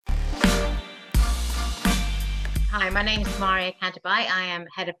Hi, my name is Maria Kadabai. I am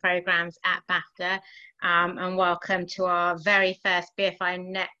Head of Programs at BAFTA, and welcome to our very first BFI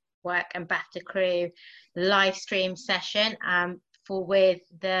Network and BAFTA Crew live stream session with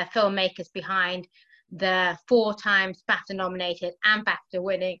the filmmakers behind the 4 times BAFTA nominated and BAFTA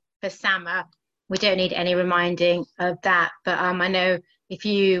winning For Sama. We don't need any reminding of that, but I know if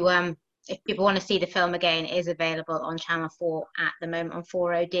people want to see the film again, it is available on Channel 4 at the moment on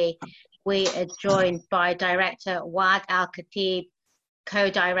 4OD. We are joined by director Waad Al-Khatib,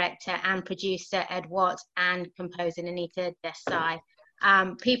 co-director and producer Ed Watt, and composer Anita Desai.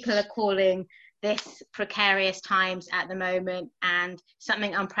 People are calling this precarious times at the moment and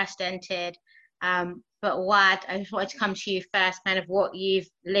something unprecedented. But Waad, I just wanted to come to you first. Kind of what you've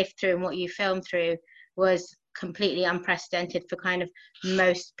lived through and what you filmed through was completely unprecedented for kind of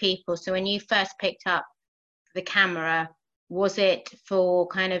most people. So when you first picked up the camera, was it for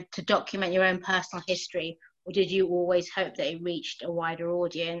kind of to document your own personal history, or did you always hope that it reached a wider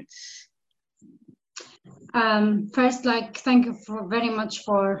audience? First, thank you very much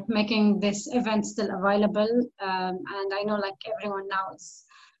for making this event still available. And I know everyone now is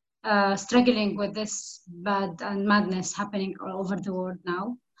struggling with this bad and madness happening all over the world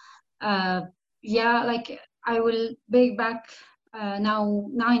now. I will be back now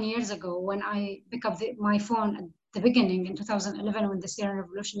 9 years ago when I picked up my phone at the beginning in 2011 when the Syrian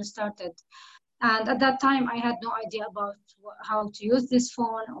revolution started. And at that time, I had no idea about how to use this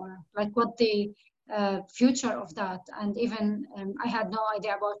phone or what the future of that. And even I had no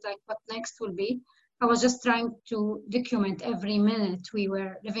idea about what next will be. I was just trying to document every minute we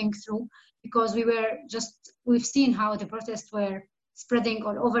were living through, because we've seen how the protests were spreading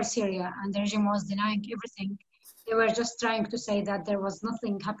all over Syria and the regime was denying everything. They were just trying to say that there was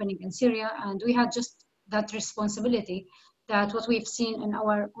nothing happening in Syria, and we had just that responsibility that what we've seen in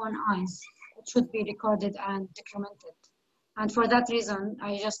our own eyes, it should be recorded and documented. And for that reason,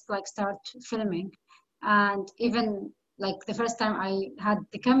 I just start filming. And even the first time I had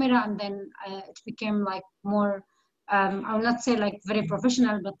the camera, and then it became more, I will not say very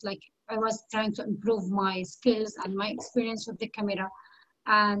professional, but I was trying to improve my skills and my experience with the camera.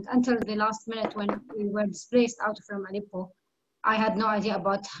 And until the last minute when we were displaced out from Aleppo, I had no idea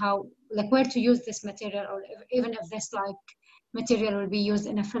about how, where to use this material, or even if this material will be used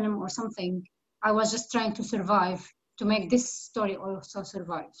in a film or something. I was just trying to survive, to make this story also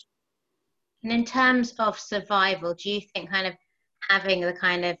survive. And in terms of survival, do you think kind of having the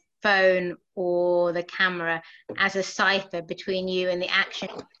kind of phone or the camera as a cipher between you and the action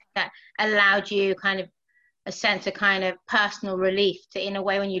that allowed you kind of a sense of kind of personal relief to, in a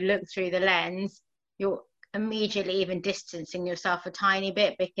way, when you look through the lens, you're immediately even distancing yourself a tiny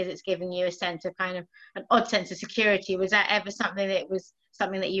bit because it's giving you a sense of kind of an odd sense of security? Was that ever something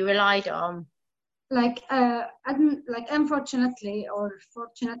that you relied on? Unfortunately or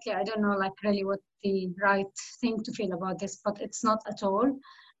fortunately, I don't know really what the right thing to feel about this, but it's not at all.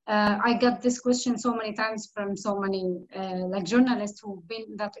 I got this question so many times from so many journalists who've been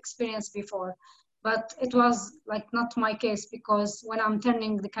in that experience before, but it was not my case, because when I'm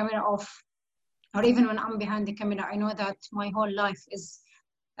turning the camera off, or even when I'm behind the camera, I know that my whole life is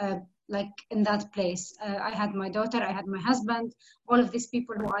in that place. I had my daughter, I had my husband, all of these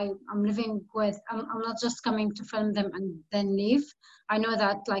people who I'm living with. I'm not just coming to film them and then leave. I know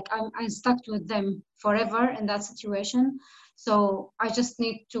that I'm stuck with them forever in that situation. So I just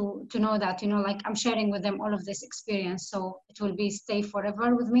need to know that, I'm sharing with them all of this experience, so it will stay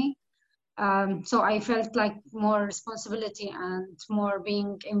forever with me. So I felt more responsibility and more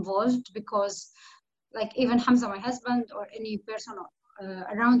being involved, because even Hamza, my husband, or any person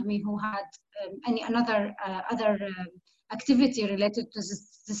around me who had any other activity related to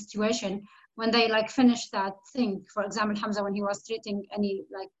this situation, when they finished that thing, for example, Hamza, when he was treating any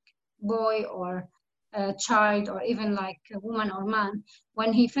boy or child, or even a woman or man,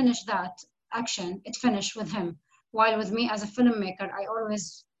 when he finished that action, it finished with him. While with me as a filmmaker, I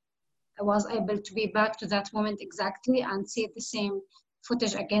always was able to be back to that moment exactly and see the same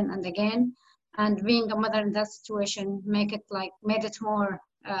footage again and again. And being a mother in that situation made it more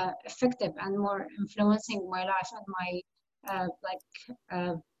effective and more influencing my life and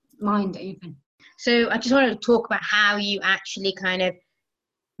my mind even. So I just wanted to talk about how you actually kind of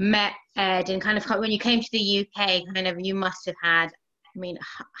met Ed, and kind of when you came to the UK, kind of you must have had,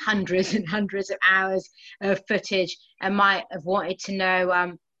 hundreds and hundreds of hours of footage, and might have wanted to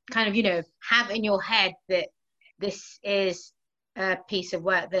know, have in your head that this is a piece of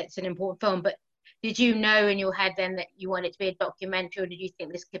work that's an important film. But did you know in your head then that you wanted it to be a documentary, or did you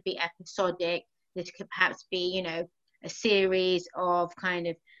think this could be episodic, this could perhaps be, a series of kind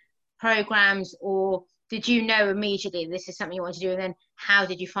of programs? Or did you know immediately this is something you want to do? And then how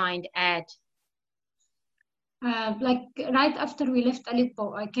did you find Ed? Like right after we left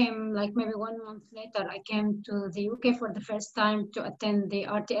Aleppo, I came like maybe 1 month later, I came to the UK for the first time to attend the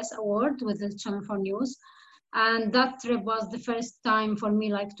RTS award with the Channel 4 News. And that trip was the first time for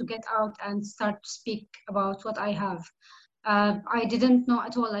me like to get out and start to speak about what I have. I didn't know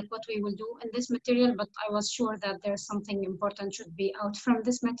at all like what we will do in this material, but I was sure that there's something important should be out from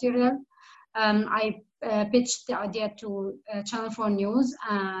this material. I pitched the idea to Channel 4 News,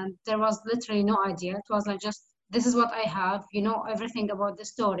 and there was literally no idea. It was like just, this is what I have, you know everything about the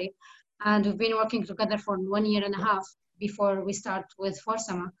story. And we've been working together for 1.5 years before we start with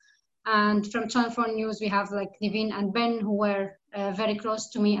Forsama. And from Channel 4 News, we have like Niveen and Ben, who were very close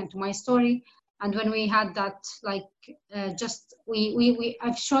to me and to my story. And when we had that, like,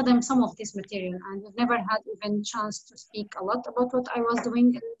 I've showed them some of this material, and we've never had even chance to speak a lot about what I was doing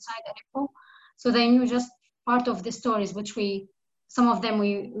inside Aleppo. So they knew just part of the stories, which some of them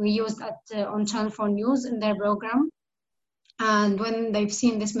we used on Channel 4 News in their program. And when they've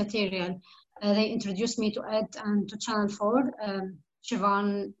seen this material, they introduced me to Ed and to Channel 4.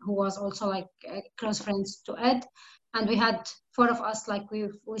 Siobhan, who was also like close friends to Ed. And we had 4 of us, like we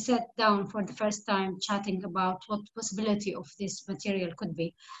sat down for the first time chatting about what possibility of this material could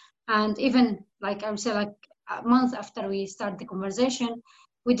be. And even like I would say like a month after we start the conversation,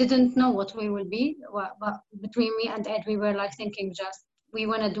 we didn't know what we will be, but between me and Ed, we were like thinking just, we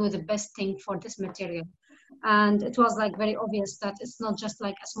want to do the best thing for this material. And it was like very obvious that it's not just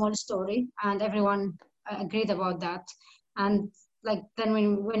like a small story, and everyone agreed about that. And like then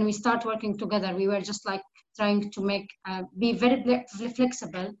when we start working together, we were just like trying to be very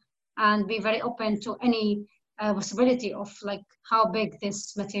flexible and be very open to any possibility of like how big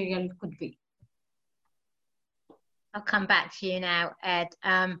this material could be. I'll come back to you now, Ed.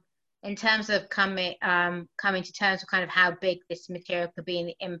 In terms of coming to terms with kind of how big this material could be and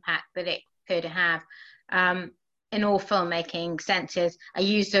the impact that it could have, in all filmmaking senses, I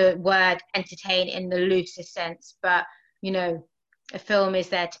use the word entertain in the loosest sense, but you know, a film is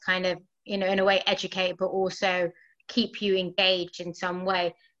there to kind of, you know, in a way educate, but also keep you engaged in some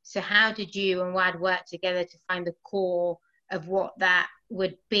way. So how did you and Wad work together to find the core of what that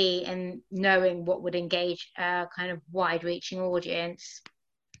would be, and knowing what would engage a kind of wide-reaching audience?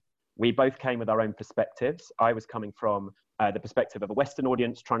 We both came with our own perspectives. I was coming from the perspective of a Western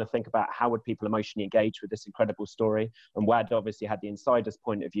audience, trying to think about how would people emotionally engage with this incredible story. And Wad obviously had the insider's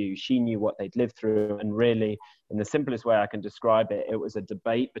point of view. She knew what they'd lived through. And really, in the simplest way I can describe it, it was a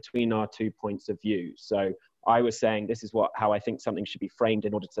debate between our 2 points of view. So I was saying, this is how I think something should be framed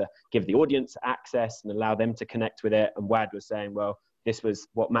in order to give the audience access and allow them to connect with it. And Wad was saying, well, this was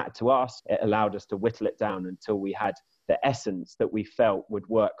what mattered to us. It allowed us to whittle it down until we had the essence that we felt would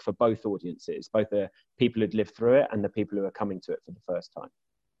work for both audiences, both the people who'd lived through it and the people who are coming to it for the first time.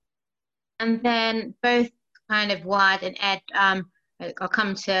 And then both kind of Wad and Ed, I'll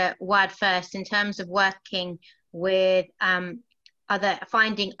come to Wad first, in terms of working with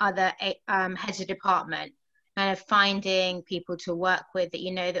finding other heads of department, kind of finding people to work with that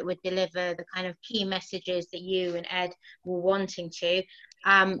you know that would deliver the kind of key messages that you and Ed were wanting to.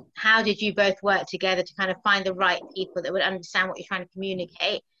 How did you both work together to kind of find the right people that would understand what you're trying to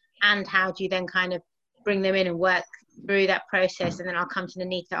communicate, and how do you then kind of bring them in and work through that process? And then I'll come to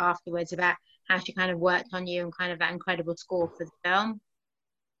Nanita afterwards about how she kind of worked on you and kind of that incredible score for the film.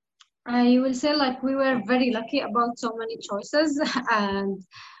 I will say like we were very lucky about so many choices, and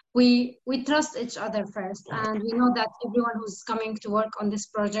we trust each other first, and we know that everyone who's coming to work on this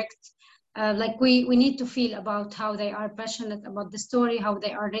project, like we need to feel about how they are passionate about the story, how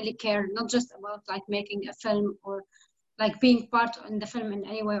they are really care, not just about like making a film or like being part in the film in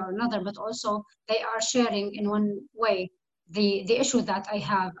any way or another, but also they are sharing in one way the issue that I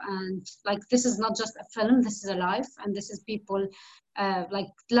have. And like this is not just a film, this is a life, and this is people like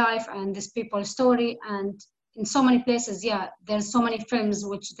life, and this people's story. And in so many places, yeah, there's so many films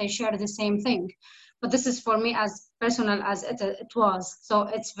which they share the same thing, but this is for me as personal as it was, so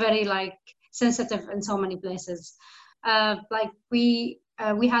it's very like sensitive in so many places. Like we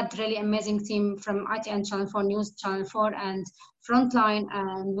had really amazing team from ITN, Channel 4 News, Channel 4, and Frontline,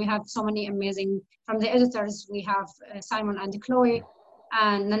 and we have so many amazing, from the editors we have Simon and Chloe,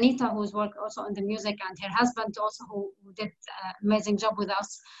 and Nanita, who's worked also on the music, and her husband also, who did an amazing job with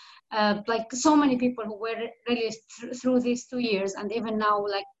us. Like so many people who were really through these 2 years, and even now,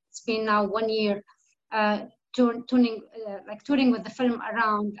 like it's been now 1 year, touring with the film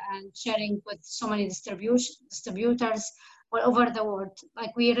around and sharing with so many distributors, all over the world.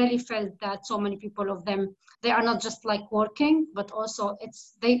 Like we really felt that so many people of them, they are not just like working, but also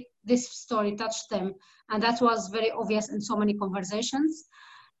this story touched them. And that was very obvious in so many conversations.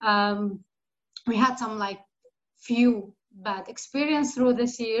 We had some like few bad experience through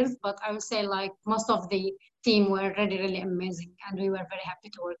these years, but I would say like most of the team were really, really amazing, and we were very happy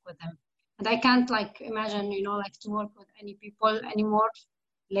to work with them. And I can't like imagine, you know, like to work with any people anymore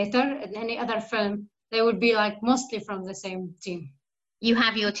later in any other film. They would be like mostly from the same team. You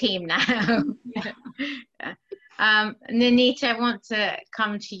have your team now. Yeah. Ninita, I want to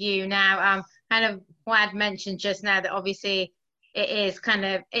come to you now. Kind of what I'd mentioned just now, that obviously it is kind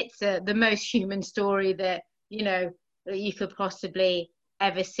of, it's the most human story that, you know, that you could possibly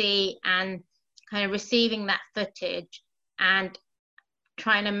ever see, and kind of receiving that footage and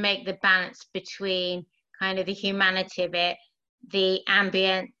trying to make the balance between kind of the humanity of it, the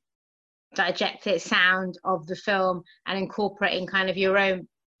ambient diegetic sound of the film, and incorporating kind of your own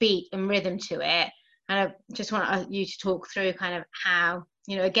beat and rhythm to it. And I just want you to talk through kind of how,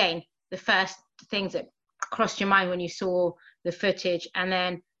 you know, again, the first things that crossed your mind when you saw the footage, and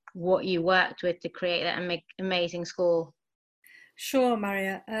then what you worked with to create that amazing score. Sure,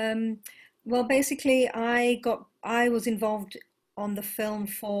 Maria. Well, basically, I was involved on the film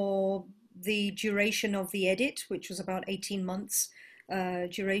for the duration of the edit, which was about 18 months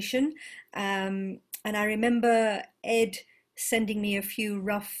duration. And I remember Ed sending me a few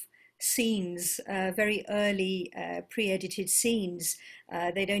rough scenes, very early pre-edited scenes.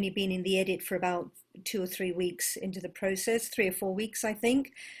 They'd only been in the edit for about 2 or 3 weeks into the process, 3 or 4 weeks, I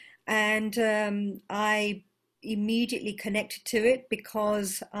think. And I immediately connected to it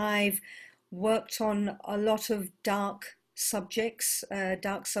because I've worked on a lot of dark subjects.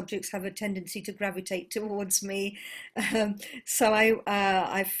 Dark subjects have a tendency to gravitate towards me. So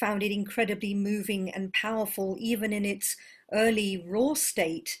I found it incredibly moving and powerful, even in its early raw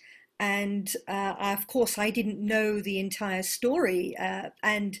state. And of course, I didn't know the entire story.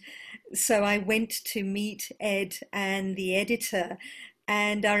 And so I went to meet Ed and the editor.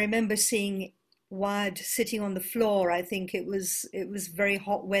 And I remember seeing Wad sitting on the floor. I think it was very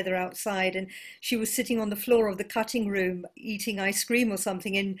hot weather outside, and she was sitting on the floor of the cutting room eating ice cream or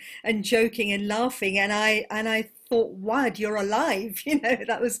something, and joking and laughing. And I thought, Wad, you're alive. You know,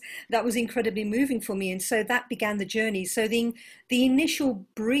 that was incredibly moving for me. And so that began the journey. So the initial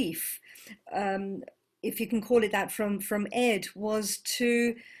brief, if you can call it that, from Ed, was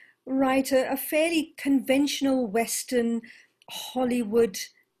to write a fairly conventional Western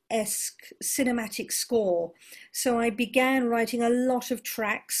Hollywood-esque cinematic score. So I began writing a lot of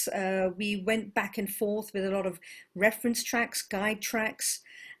tracks. We went back and forth with a lot of reference tracks, guide tracks,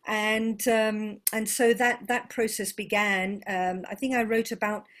 and so that process began. I think I wrote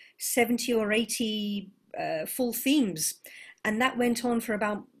about 70 or 80 full themes, and that went on for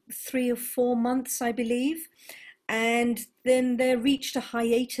about 3 or 4 months, I believe. And then there reached a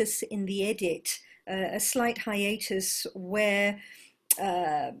hiatus in the edit, a slight hiatus where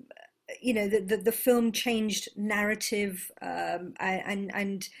you know, the film changed narrative,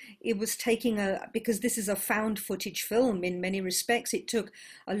 and it was taking because this is a found footage film in many respects, it took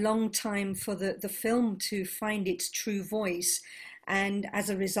a long time for the film to find its true voice, and as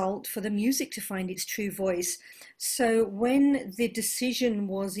a result for the music to find its true voice. So when the decision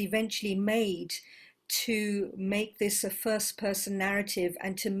was eventually made to make this a first person narrative,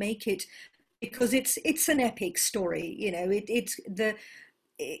 and to make it, because it's an epic story, you know,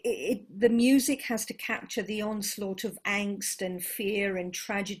 the music has to capture the onslaught of angst and fear and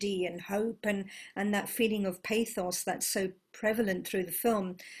tragedy and hope, and that feeling of pathos that's so prevalent through the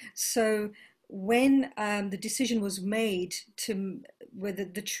film. So when the decision was made to whether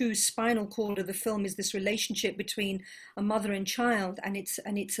the true spinal cord of the film is this relationship between a mother and child, and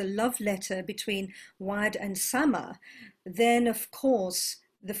it's a love letter between Wad and Sama, then of course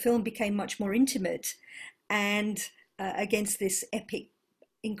the film became much more intimate, and against this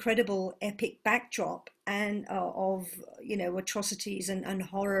incredible epic backdrop and of, you know, atrocities and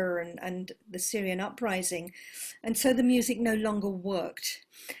horror and the Syrian uprising. And so the music no longer worked.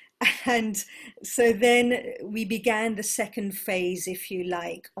 And so then we began the second phase, if you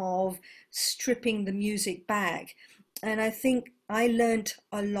like, of stripping the music back. And I think I learned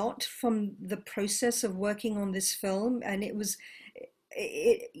a lot from the process of working on this film. And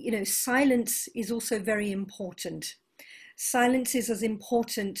you know, silence is also very important. Silence is as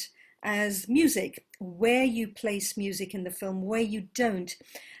important as music, where you place music in the film, where you don't.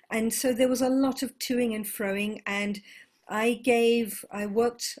 And so there was a lot of toing and froing, and I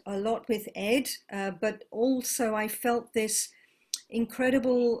worked a lot with Ed, but also I felt this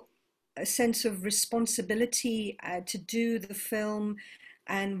incredible a sense of responsibility to do the film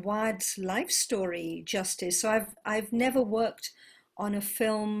and Wad's life story justice. So I've never worked on a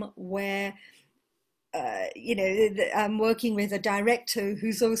film where you know, I'm working with a director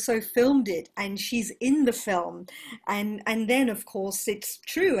who's also filmed it, and she's in the film, and then of course it's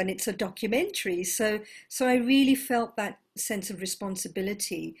true and it's a documentary. So I really felt that sense of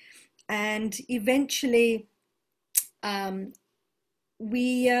responsibility, and eventually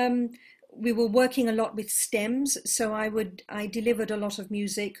we were working a lot with stems. So I delivered a lot of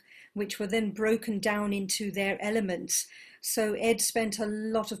music, which were then broken down into their elements. So Ed spent a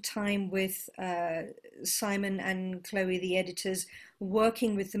lot of time with Simon and Chloe, the editors,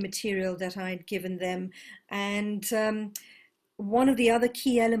 working with the material that I'd given them. And one of the other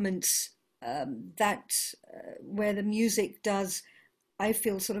key elements where the music does, I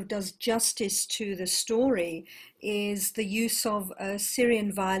feel, sort of does justice to the story is the use of a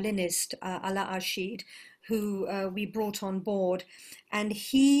Syrian violinist, Ala Ashid, who we brought on board. And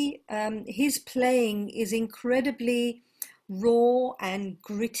his playing is incredibly raw and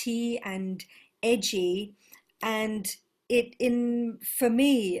gritty and edgy, and for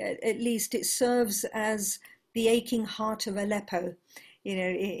me at least, it serves as the aching heart of Aleppo, you know,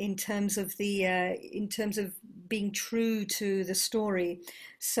 in terms of being true to the story.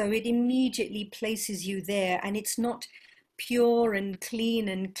 So it immediately places you there, and it's not pure and clean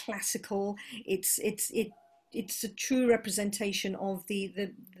and classical. It's a true representation of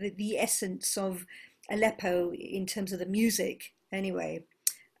the essence of Aleppo in terms of the music. Anyway,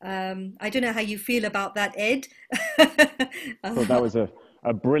 I don't know how you feel about that, Ed. Well, that was a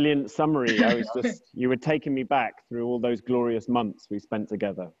brilliant summary. You were taking me back through all those glorious months we spent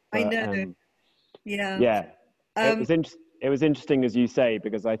together. But, I know. Yeah. Yeah. It was interesting, as you say,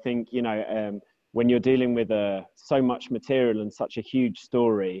 because I think, you know, when you're dealing with so much material and such a huge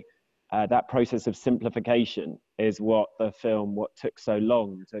story, that process of simplification is what took so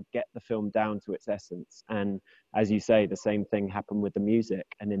long to get the film down to its essence. And as you say, the same thing happened with the music.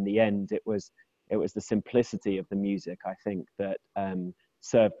 And in the end, it was the simplicity of the music, I think, that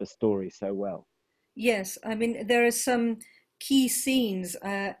served the story so well. Yes, I mean, there are some key scenes.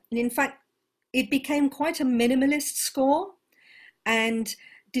 And in fact, it became quite a minimalist score. And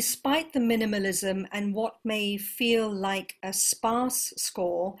despite the minimalism and what may feel like a sparse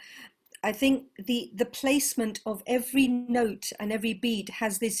score, I think the placement of every note and every beat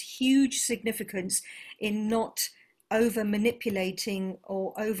has this huge significance in not over manipulating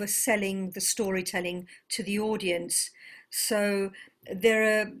or overselling the storytelling to the audience. So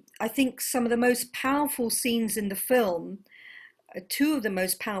there are, I think, some of the most powerful scenes in the film. Two of the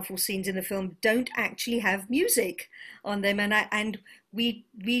most powerful scenes in the film don't actually have music on them, and we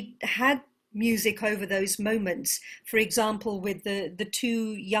had music over those moments. For example, with the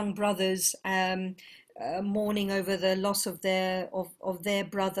two young brothers mourning over the loss of their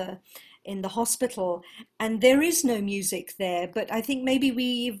brother in the hospital, and there is no music there. But I think maybe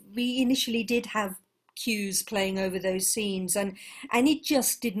we initially did have cues playing over those scenes, and it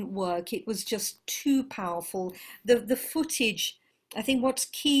just didn't work. It was just too powerful. The footage, I think what's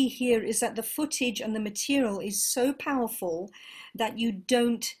key here is that the footage and the material is so powerful that you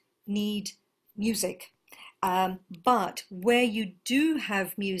don't need music. But where you do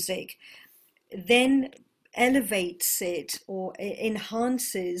have music, then elevates it or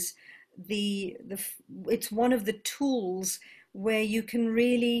enhances it's one of the tools where you can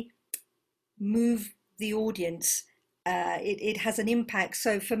really move the audience. It has an impact.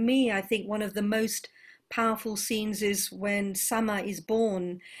 So for me, I think one of the most powerful scenes is when Sama is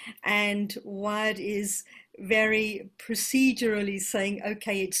born and Wad is very procedurally saying,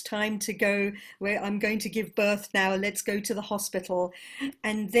 okay, it's time to go, where I'm going to give birth now, let's go to the hospital.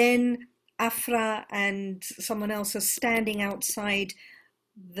 And then Afra and someone else are standing outside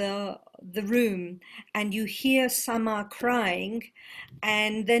the room, and you hear Sama crying,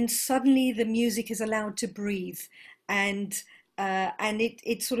 and then suddenly the music is allowed to breathe, and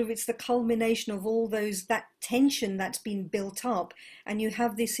it's the culmination of all that tension that's been built up, and you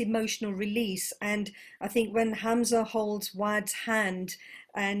have this emotional release. And I think when Hamza holds Wad's hand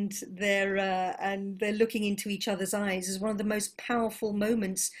and they're looking into each other's eyes is one of the most powerful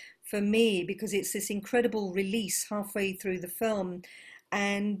moments for me, because it's this incredible release halfway through the film,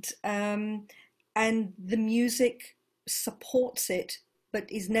 and the music supports it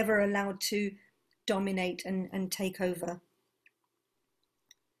but is never allowed to dominate and take over.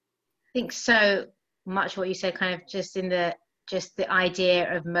 I think so much what you said, kind of just the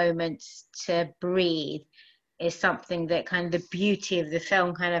idea of moments to breathe is something that kind of the beauty of the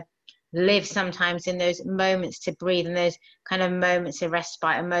film kind of live sometimes in those moments to breathe, and those kind of moments of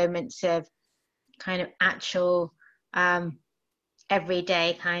respite and moments of kind of actual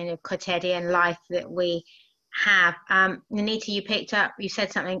everyday kind of quotidian life that we have. Anita, you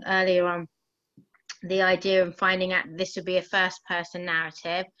said something earlier on, the idea of finding out this would be a first person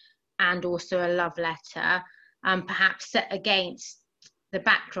narrative and also a love letter, perhaps set against the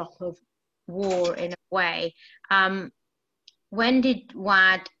backdrop of war in a way. When did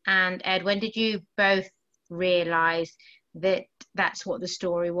Wad and Ed, when did you both realize that that's what the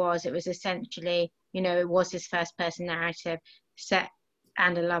story was? It was essentially, you know, it was this first person narrative set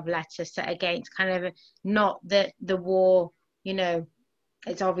and a love letter set against kind of not the war, you know,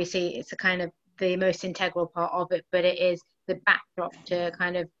 it's obviously, it's a kind of the most integral part of it, but it is the backdrop to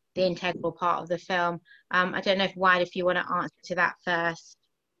kind of the integral part of the film. I don't know if Wad, if you want to answer to that first.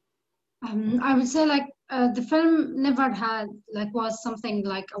 I would say like the film never had was something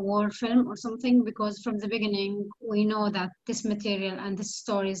like a war film or something, because from the beginning we know that this material and this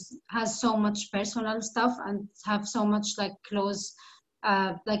stories has so much personal stuff and have so much like close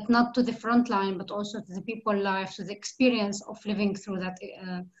not to the front line but also to the people life, to the experience of living through that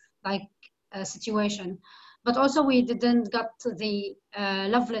situation. But also we didn't get the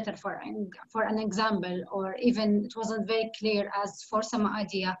love letter for an example, or even it wasn't very clear as for some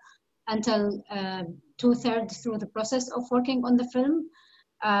idea until 2/3 through the process of working on the film.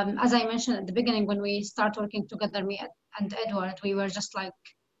 As I mentioned at the beginning, when we start working together, me and Edward, we were just like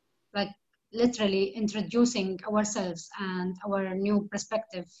literally introducing ourselves and our new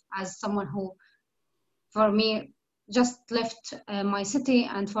perspective as someone who, for me, just left my city,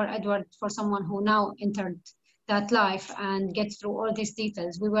 and for Edward, for someone who now entered that life and gets through all these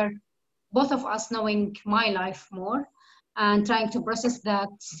details. We were both of us knowing my life more and trying to process that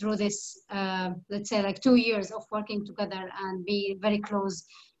through this, let's say, like 2 years of working together and be very close,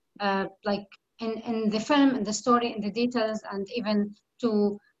 like in the film, in the story, in the details, and even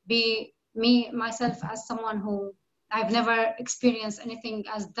to be myself as someone who I've never experienced anything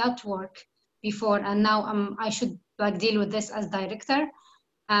as that work before, and now I should like deal with this as director.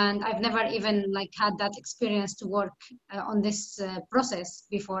 And I've never even like had that experience to work on this process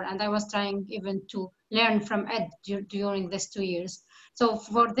before. And I was trying even to learn from Ed during these 2 years. So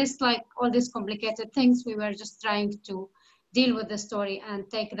for this, like all these complicated things, we were just trying to deal with the story and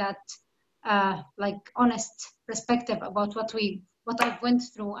take that like honest perspective about what I've went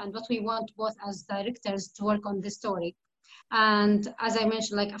through and what we want both as directors to work on this story. And as I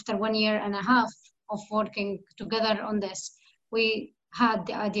mentioned, like after 1.5 years of working together on this, we had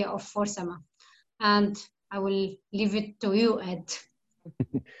the idea of Forsama. And I will leave it to you, Ed.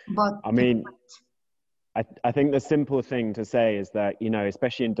 But I mean, I think the simple thing to say is that, you know,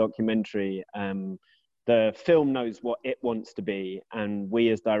 especially in documentary, the film knows what it wants to be, and we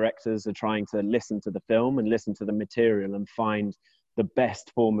as directors are trying to listen to the film and listen to the material and find the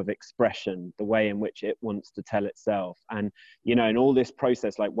best form of expression, the way in which it wants to tell itself. And, you know, in all this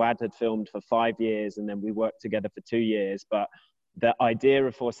process, like Wad had filmed for 5 years and then we worked together for 2 years, but the idea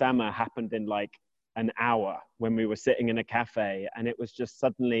of Forsama happened in like an hour when we were sitting in a cafe, and it was just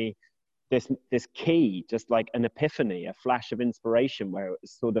suddenly this key, just like an epiphany, a flash of inspiration, where it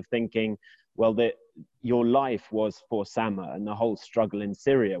was sort of thinking, well, that your life was for Sama, and the whole struggle in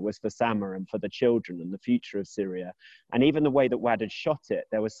Syria was for Sama and for the children and the future of Syria. And even the way that Wad had shot it,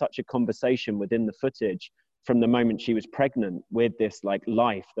 there was such a conversation within the footage from the moment she was pregnant with this like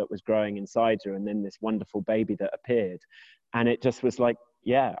life that was growing inside her, and then this wonderful baby that appeared. And it just was like,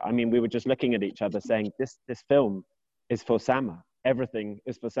 yeah, I mean, we were just looking at each other saying, this film is for Sama. Everything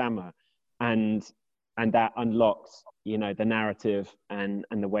is for Sama. And that unlocks, you know, the narrative and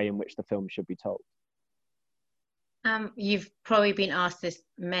the way in which the film should be told. You've probably been asked this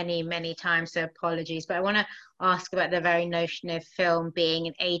many, many times, so apologies, but I want to ask about the very notion of film being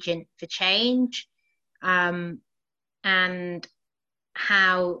an agent for change, and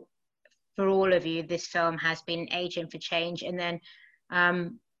how, for all of you, this film has been an agent for change. And then,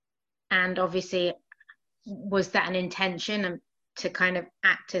 and obviously, was that an intention to kind of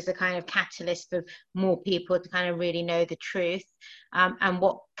act as a kind of catalyst for more people to kind of really know the truth? And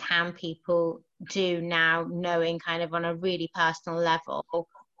what can people do now, knowing kind of on a really personal level,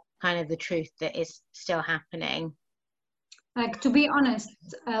 kind of the truth that is still happening? Like, to be honest,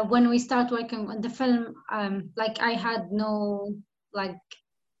 when we start working on the film, like I had no, like,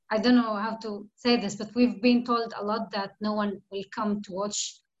 I don't know how to say this, but we've been told a lot that no one will come to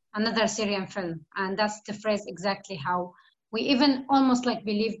watch another Syrian film. And that's the phrase exactly how we even almost like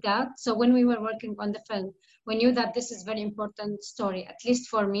believed that. So when we were working on the film, we knew that this is very important story, at least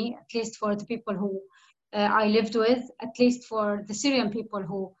for me, at least for the people who I lived with, at least for the Syrian people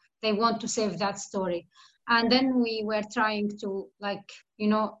who they want to save that story. And then we were trying to, like, you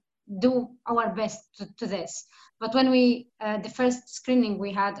know, do our best to this. But when we, the first screening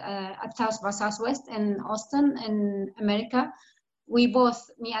we had at South by Southwest in Austin, in America, we both,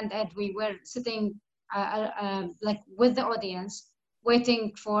 me and Ed, we were sitting like with the audience,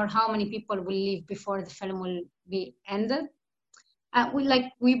 waiting for how many people will leave before the film will be ended.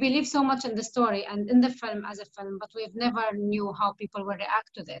 We believe so much in the story and in the film as a film, but we've never knew how people will react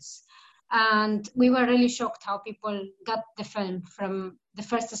to this. And we were really shocked how people got the film from the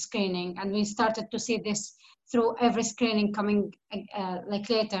first screening, and we started to see this through every screening coming like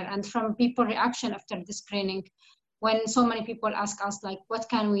later, and from people reaction after the screening, when so many people ask us like, what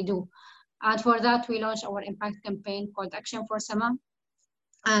can we do? And for that, we launched our impact campaign called Action for Sama.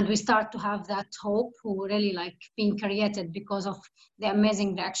 And we start to have that hope who really like being created because of the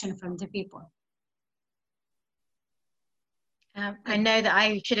amazing reaction from the people. I know that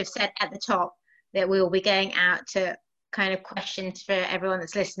I should have said at the top that we will be going out to kind of questions for everyone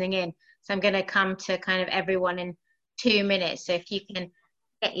that's listening in. So I'm going to come to kind of everyone in 2 minutes. So if you can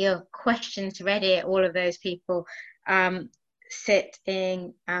get your questions ready, all of those people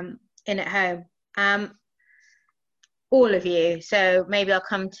sitting in at home. All of you. So maybe I'll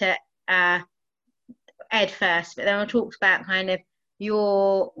come to Ed first, but then we'll talk about kind of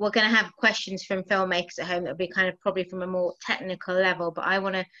we're going to have questions from filmmakers at home that'll be kind of probably from a more technical level, but I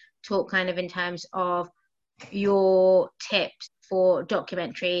want to talk kind of in terms of your tips for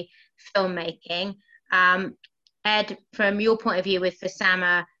documentary filmmaking. Ed, from your point of view with For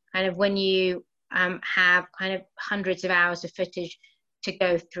Sama, kind of when you have kind of hundreds of hours of footage to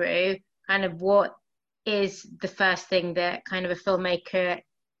go through, kind of what is the first thing that kind of a filmmaker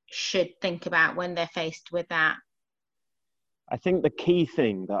should think about when they're faced with that? I think the key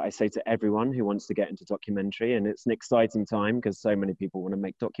thing that I say to everyone who wants to get into documentary, and it's an exciting time because so many people want to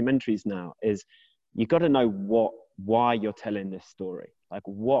make documentaries now, is you've got to know why you're telling this story. Like,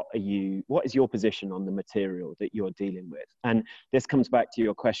 what is your position on the material that you're dealing with? And this comes back to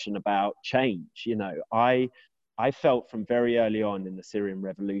your question about change. You know, I felt from very early on in the Syrian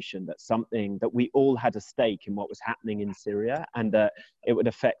revolution that we all had a stake in what was happening in Syria, and that it would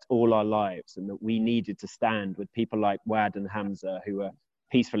affect all our lives, and that we needed to stand with people like Wad and Hamza who were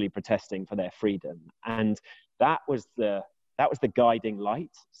peacefully protesting for their freedom. And that was the guiding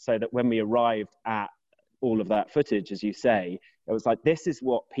light, so that when we arrived at all of that footage, as you say, it was like, this is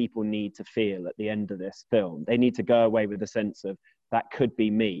what people need to feel at the end of this film. They need to go away with a sense of, that could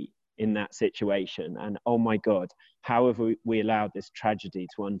be me in that situation, and oh my God, how have we allowed this tragedy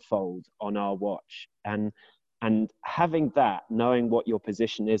to unfold on our watch? And having that, knowing what your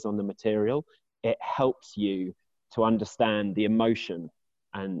position is on the material, it helps you to understand the emotion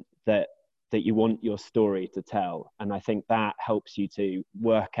and that you want your story to tell. And I think that helps you to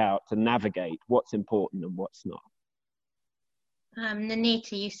work out, to navigate what's important and what's not.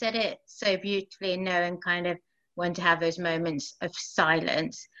 Nonita, you said it so beautifully, knowing kind of when to have those moments of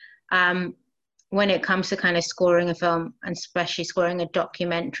silence. When it comes to kind of scoring a film, and especially scoring a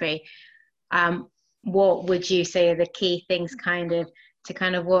documentary, what would you say are the key things kind of to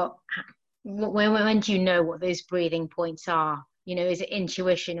kind of when do you know what those breathing points are? You know, is it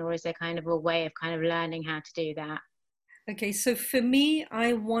intuition, or is there kind of a way of kind of learning how to do that? Okay, so for me,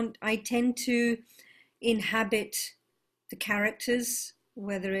 I tend to inhabit the characters,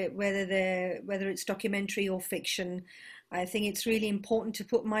 whether it's documentary or fiction. I think it's really important to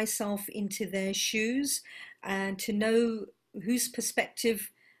put myself into their shoes and to know whose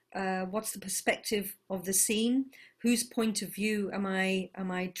perspective, what's the perspective of the scene, whose point of view am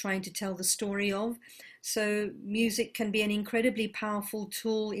I trying to tell the story of. So music can be an incredibly powerful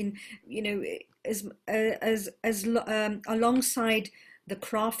tool in, you know, alongside the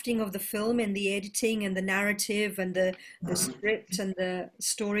crafting of the film and the editing and the narrative and the script and the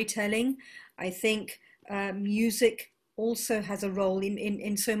storytelling. I think music also has a role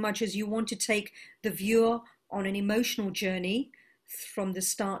in so much as you want to take the viewer on an emotional journey from the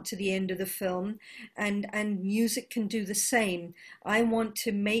start to the end of the film, and music can do the same. I want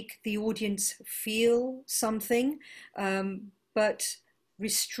to make the audience feel something, but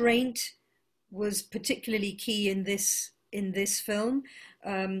restraint was particularly key in this film,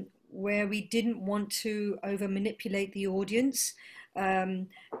 where we didn't want to over manipulate the audience. And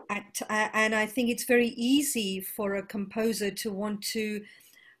I think it's very easy for a composer to want to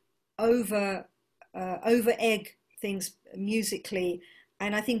over egg things musically,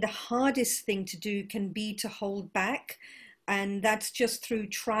 and I think the hardest thing to do can be to hold back, and that's just through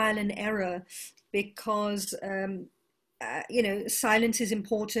trial and error, because silence is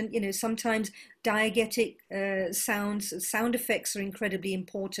important. Sometimes diegetic sound effects are incredibly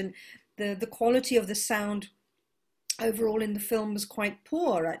important. The quality of the sound overall in the film was quite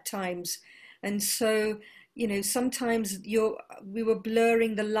poor at times, and so sometimes we were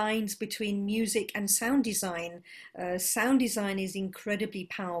blurring the lines between music and sound design. Sound design is incredibly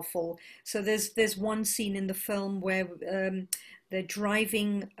powerful. So there's one scene in the film where they're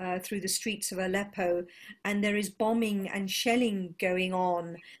driving through the streets of Aleppo, and there is bombing and shelling going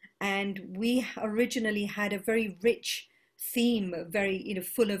on. And we originally had a very rich theme, very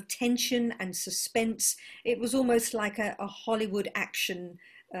full of tension and suspense. It was almost like a Hollywood action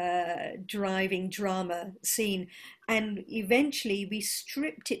driving drama scene, and eventually we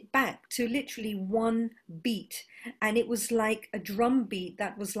stripped it back to literally one beat, and it was like a drum beat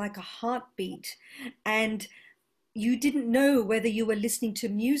that was like a heartbeat, and you didn't know whether you were listening to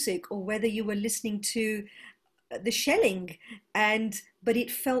music or whether you were listening to the shelling, but it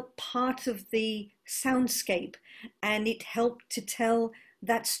felt part of the soundscape, and it helped to tell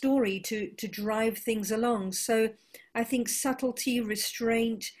that story, to drive things along. So I think subtlety,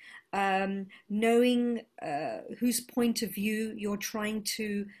 restraint, knowing whose point of view you're trying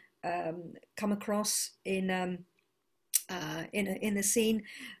to come across in a scene,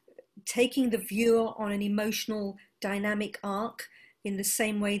 taking the viewer on an emotional dynamic arc in the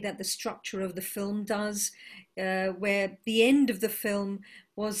same way that the structure of the film does, where the end of the film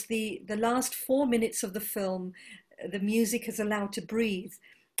was the last 4 minutes of the film. The music is allowed to breathe,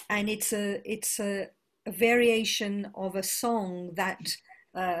 and it's a variation of a song that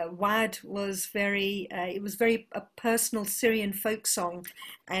Wad was it was very a personal Syrian folk song,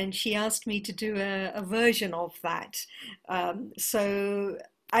 and she asked me to do a version of that.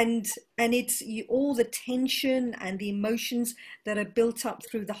 And it's all the tension and the emotions that are built up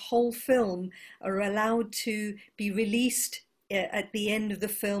through the whole film are allowed to be released at the end of the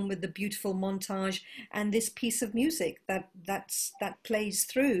film with the beautiful montage and this piece of music that plays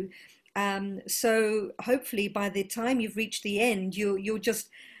through. So hopefully by the time you've reached the end,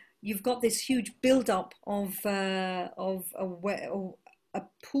 you've got this huge build-up of a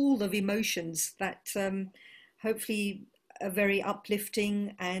pool of emotions that hopefully are very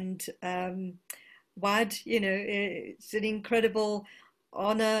uplifting. And Wad, it's an incredible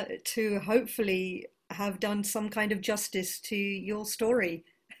honor to hopefully have done some kind of justice to your story.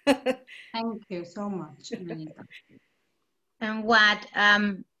 Thank you so much. And Wad,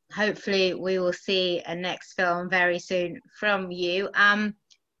 hopefully we will see a next film very soon from you.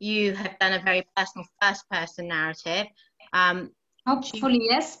 You have done a very personal first-person narrative. Hopefully,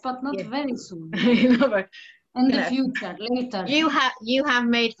 yes, but not very soon. In the future, later. You have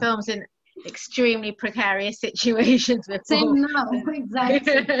made films in extremely precarious situations before. Same now,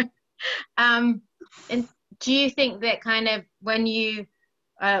 exactly. And do you think that kind of when you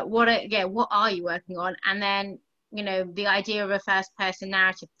what are you working on? And then the idea of a first-person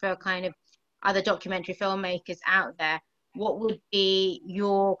narrative for kind of other documentary filmmakers out there, what would be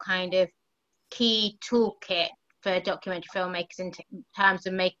your kind of key toolkit for documentary filmmakers in terms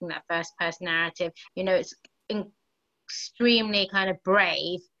of making that first-person narrative? It's extremely kind of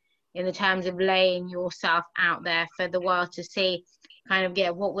brave in the terms of laying yourself out there for the world to see. Kind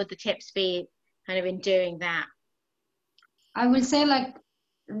of, what would the tips be kind of in doing that? I will say,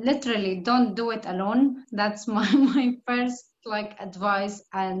 literally, don't do it alone. That's my first advice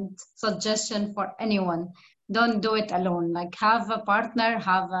and suggestion for anyone. Don't do it alone. Have a partner,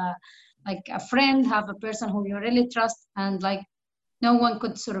 have a friend, have a person who you really trust, and no one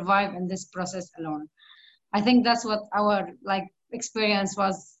could survive in this process alone. I think that's what our experience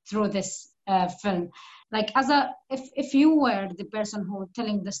was through this film. If you were the person who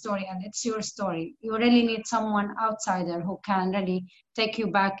telling the story and it's your story, you really need someone outsider who can really take you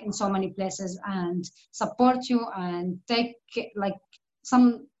back in so many places and support you and take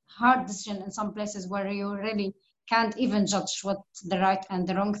some hard decision in some places where you really can't even judge what the right and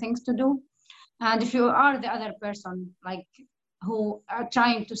the wrong things to do. And if you are the other person who are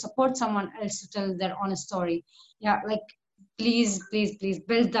trying to support someone else to tell their own story, please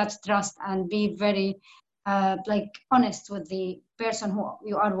build that trust and be very honest with the person who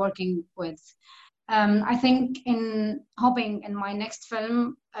you are working with. I think hoping in my next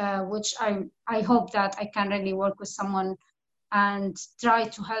film, which I hope that I can really work with someone and try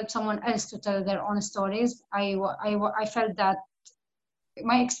to help someone else to tell their own stories. I felt that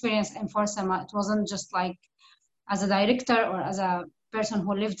my experience in Forsema, it wasn't just as a director or as a person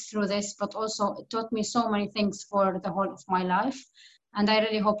who lived through this, but also it taught me so many things for the whole of my life. And I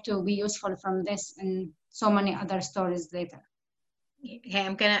really hope to be useful from this and so many other stories later. Okay,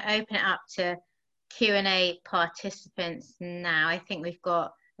 I'm going to open it up to Q&A participants now. I think we've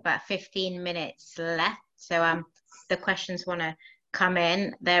got about 15 minutes left. So the questions want to come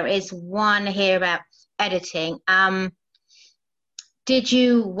in. There is one here about editing. Did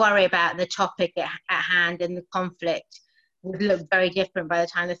you worry about the topic at hand and the conflict would look very different by the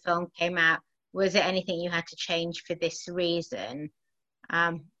time the film came out? Was there anything you had to change for this reason?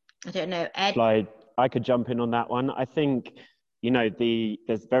 I don't know, Ed? I could jump in on that one. I think, you know,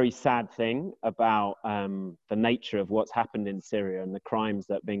 there's a very sad thing about the nature of what's happened in Syria and the crimes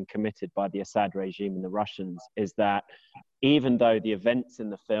that have been committed by the Assad regime and the Russians, is that even though the events in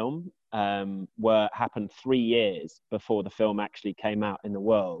the film happened 3 years before the film actually came out in the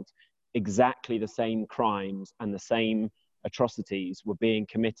world, exactly the same crimes and the same atrocities were being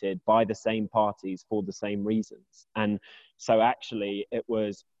committed by the same parties for the same reasons. And so actually it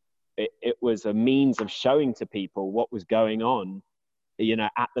was a means of showing to people what was going on, you know,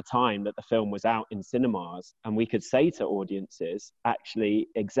 at the time that the film was out in cinemas. And we could say to audiences, actually,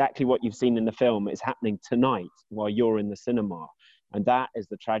 exactly what you've seen in the film is happening tonight while you're in the cinema. And that is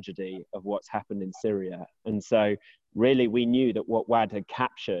the tragedy of what's happened in Syria. And so really we knew that what WAD had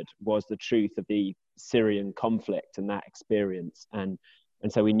captured was the truth of the Syrian conflict and that experience. And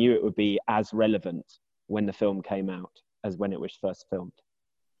so we knew it would be as relevant when the film came out as when it was first filmed.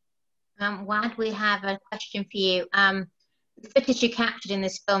 WAD, we have a question for you. The footage you captured in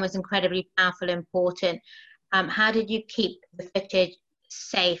this film is incredibly powerful and important. How did you keep the footage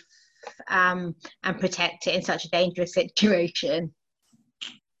safe and protect it in such a dangerous situation?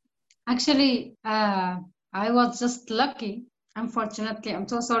 Actually, I was just lucky. Unfortunately, I'm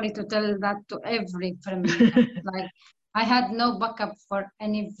so sorry to tell that to every filmmaker. Like, I had no backup for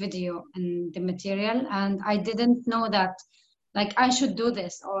any video in the material, and I didn't know that, like, I should do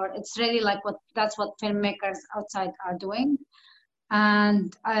this, or it's really like that's what filmmakers outside are doing.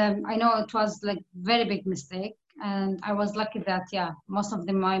 And I know it was like very big mistake, and I was lucky that, yeah, most of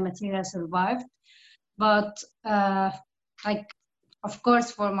my material survived. But like, of course,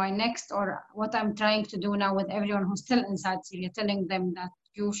 for my next, or what I'm trying to do now with everyone who's still inside Syria, telling them that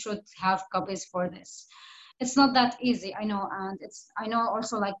you should have copies for this. It's not that easy, I know. And I know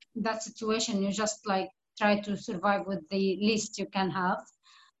also, like, that situation, you just like try to survive with the least you can have.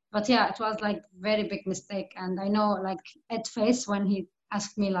 But yeah, it was like very big mistake. And I know, like, Ed Face, when he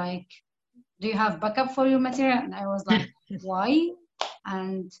asked me, like, do you have backup for your material? And I was like, why?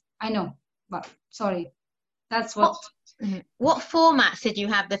 And I know, but sorry, that's what. What formats did you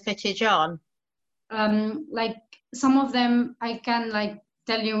have the footage on? Like, some of them I can like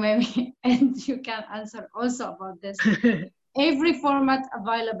tell you maybe, and you can answer also about this. Every format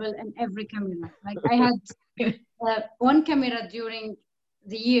available in every camera. Like, I had one camera during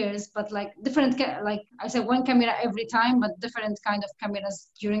the years, but like different, like I said, one camera every time, but different kind of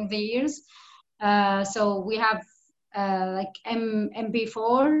cameras during the years. So we have like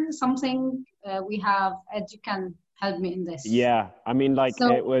MP4 something. We have, Ed, you can help me in this. Yeah, I mean, like,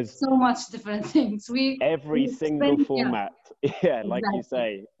 so, it was so much different things. Every single format. Yeah, like exactly. you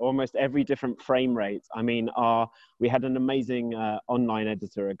say, almost every different frame rate. I mean, we had an amazing online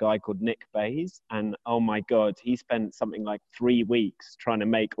editor, a guy called Nick Bays, and oh my God, he spent something like 3 weeks trying to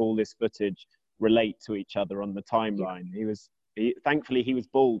make all this footage relate to each other on the timeline. Thankfully, he was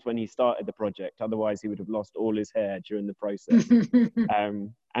bald when he started the project. Otherwise, he would have lost all his hair during the process.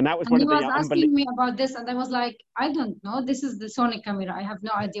 And that was one of the. He was asking me about this, and I was like, I don't know. This is the Sony camera. I have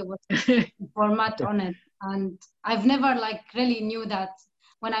no idea what format on it, and I've never like really knew that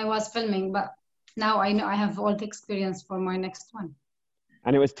when I was filming. But now I know I have all the experience for my next one.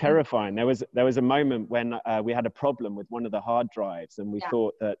 And it was terrifying. There was a moment when we had a problem with one of the hard drives, and we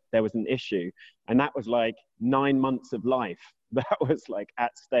thought that there was an issue, and that was like 9 months of life that was like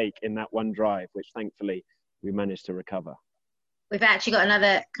at stake in that one drive, which thankfully we managed to recover. We've actually got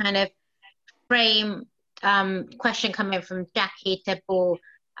another kind of frame question coming from Jackie Tebor,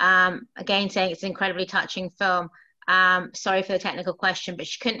 again saying it's an incredibly touching film. Sorry for the technical question, but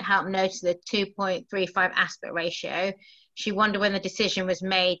she couldn't help notice the 2.35 aspect ratio. She wondered when the decision was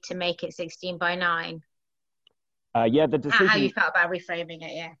made to make it 16:9. Yeah, the decision. How you felt about reframing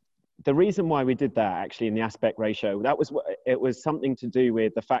it, yeah. The reason why we did that actually in the aspect ratio, it was something to do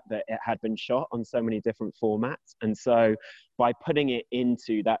with the fact that it had been shot on so many different formats. And so by putting it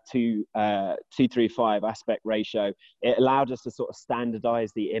into that 2:35 aspect ratio, it allowed us to sort of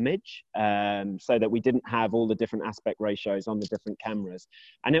standardize the image so that we didn't have all the different aspect ratios on the different cameras.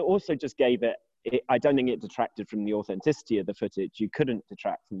 And it also just gave it, I don't think it detracted from the authenticity of the footage. You couldn't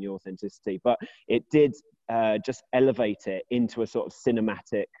detract from the authenticity, but it did just elevate it into a sort of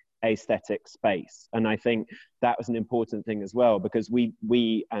cinematic aesthetic space. And I think that was an important thing as well, because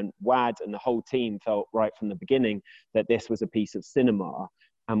we and WAD and the whole team felt right from the beginning that this was a piece of cinema,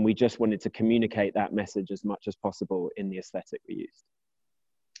 and we just wanted to communicate that message as much as possible in the aesthetic we used.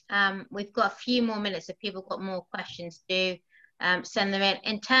 We've got a few more minutes. If people got more questions, do send them in.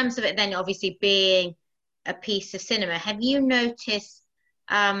 In terms of it then obviously being a piece of cinema, have you noticed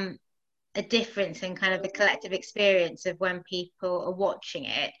a difference in kind of the collective experience of when people are watching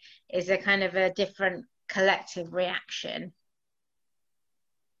it? Is there kind of a different collective reaction?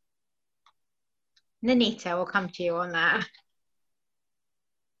 Nanita, we'll come to you on that.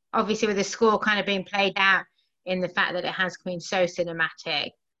 Obviously with the score kind of being played out in the fact that it has been so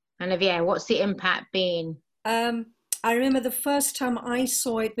cinematic, kind of, yeah, what's the impact been? I remember the first time I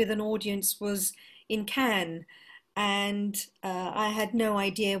saw it with an audience was in Cannes, and I had no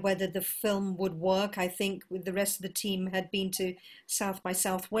idea whether the film would work. I think with the rest of the team had been to South by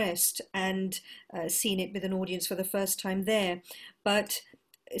Southwest and seen it with an audience for the first time there. But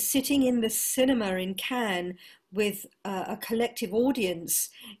sitting in the cinema in Cannes with a collective audience,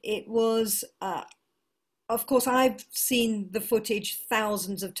 it was of course, I've seen the footage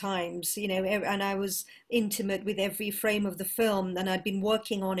thousands of times, you know, and I was intimate with every frame of the film, and I'd been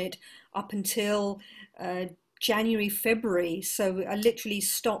working on it up until January, February. So I literally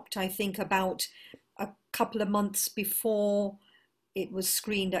stopped, I think, about a couple of months before it was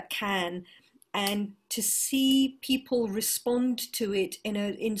screened at Cannes. And to see people respond to it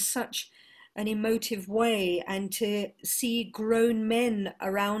in such an emotive way, and to see grown men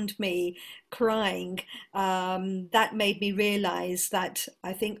around me crying, that made me realize that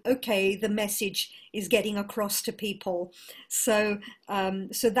I think, okay, the message is getting across to people. So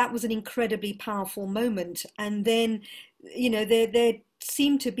so that was an incredibly powerful moment. And then, you know, there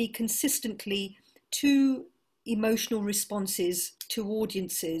seemed to be consistently two emotional responses to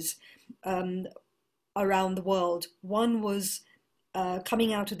audiences around the world. One was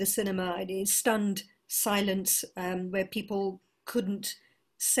coming out of the cinema in stunned silence, where people couldn't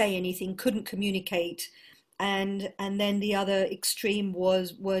say anything, couldn't communicate, and then the other extreme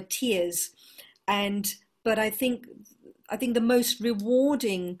were tears. But I think the most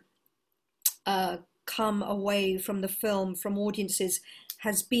rewarding come away from the film from audiences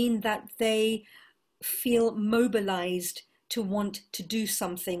has been that they feel mobilized to want to do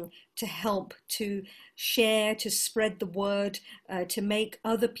something, to help, to share, to spread the word, to make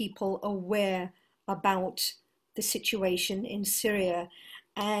other people aware about the situation in Syria.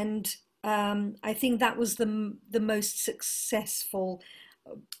 And I think that was the most successful,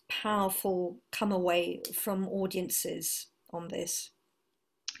 powerful come away from audiences on this.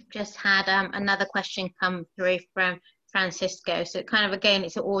 Just had another question come through from Francisco. So kind of, again,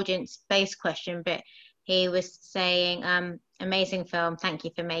 it's an audience-based question, but he was saying, amazing film, thank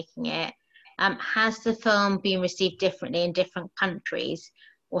you for making it. Has the film been received differently in different countries,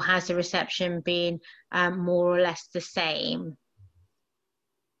 or has the reception been more or less the same?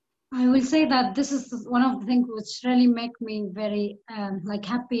 I will say that this is one of the things which really make me very like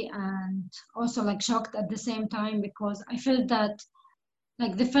happy and also like shocked at the same time, because I feel that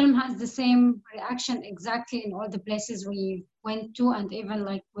like the film has the same reaction exactly in all the places we went to, and even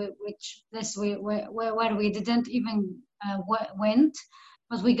like which place where we didn't even went,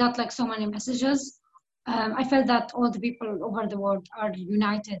 but we got like so many messages. I felt that all the people over the world are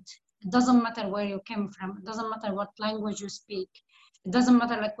united. It doesn't matter where you came from. It doesn't matter what language you speak. It doesn't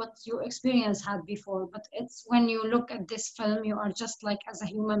matter like what your experience had before. But it's when you look at this film, you are just like as a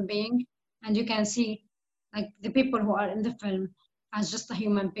human being, and you can see like the people who are in the film as just a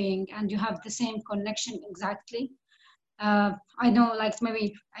human being, and you have the same connection exactly. I know like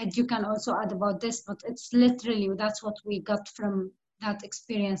maybe you can also add about this, but it's literally, that's what we got from that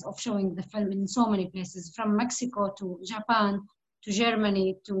experience of showing the film in so many places, from Mexico to Japan to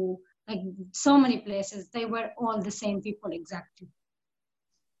Germany to like so many places. They were all the same people exactly.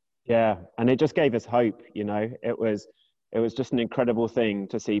 Yeah, and it just gave us hope, you know. It was just an incredible thing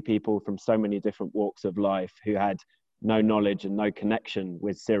to see people from so many different walks of life who had no knowledge and no connection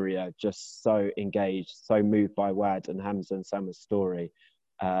with Syria, just so engaged, so moved by WAD and Hamza and Sama's story.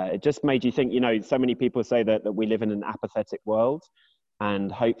 It just made you think, you know, so many people say that we live in an apathetic world,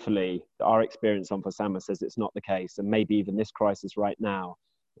 and hopefully our experience on Fassama says it's not the case. And maybe even this crisis right now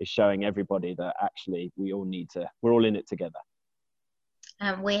is showing everybody that actually we're all in it together.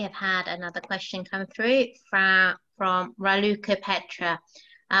 We have had another question come through from Raluca Petra.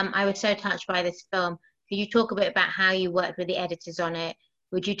 I was so touched by this film. Could you talk a bit about how you worked with the editors on it?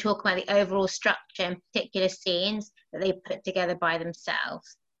 Would you talk about the overall structure and particular scenes that they put together by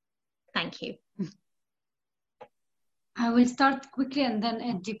themselves? Thank you. I will start quickly and then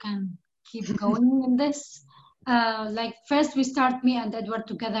Ed, you can keep going in this. Like first we start me and Edward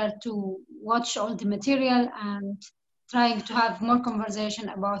together to watch all the material and trying to have more conversation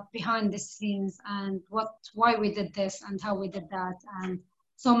about behind the scenes and why we did this and how we did that, and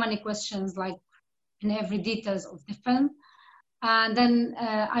so many questions like in every details of the film. And then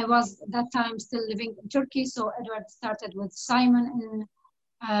I was that time still living in Turkey, so Edward started with Simon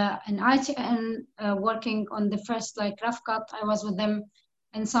in ITN, working on the first like rough cut. I was with them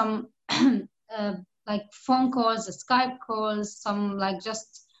in some like phone calls, Skype calls, some like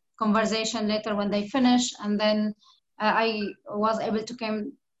just conversation later when they finish, and then I was able to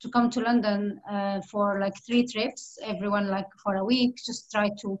come to London for like 3 trips, everyone like for a week, just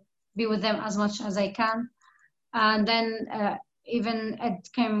try to be with them as much as I can. And then even Ed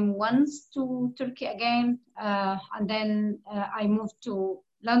came once to Turkey again, and then I moved to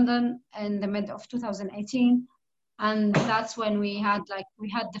London in the mid of 2018, and that's when we had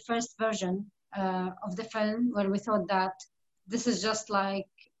the first version of the film, where we thought that this is just like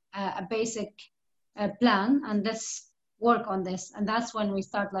a basic plan, and let's work on this. And that's when we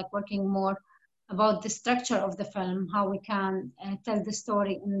start like working more about the structure of the film, how we can tell the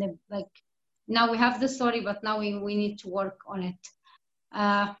story in the like. Now we have the story, but now we need to work on it.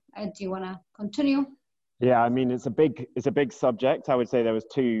 Ed, do you want to continue? Yeah, I mean, it's a big subject. I would say there was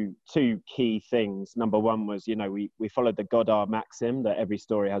two key things. Number one was, you know, we followed the Godard maxim that every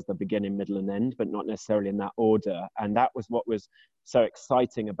story has the beginning, middle, and end, but not necessarily in that order. And that was what was so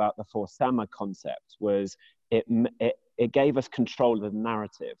exciting about the For Sama concept, was it gave us control of the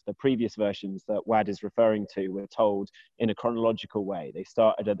narrative. The previous versions that Wad is referring to were told in a chronological way. They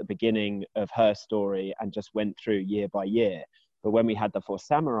started at the beginning of her story and just went through year by year. But when we had the For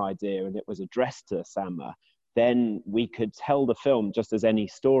Sama idea and it was addressed to Sama, then we could tell the film just as any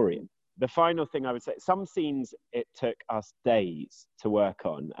story. The final thing I would say, some scenes it took us days to work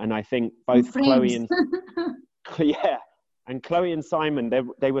on. And I think both Chloe and yeah, and Chloe and Simon,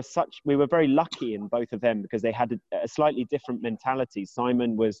 we were very lucky in both of them because they had a slightly different mentality.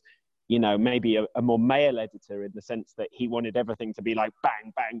 Simon was, you know, maybe a more male editor in the sense that he wanted everything to be like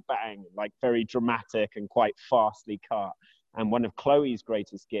bang, bang, bang, like very dramatic and quite fastly cut. And one of Chloe's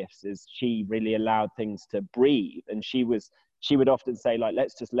greatest gifts is she really allowed things to breathe. And she would often say, like,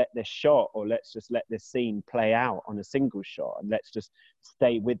 let's just let this shot, or let's just let this scene play out on a single shot, and let's just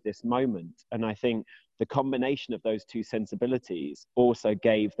stay with this moment. And I think the combination of those two sensibilities also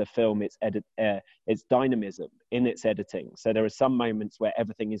gave the film its dynamism in its editing. So there are some moments where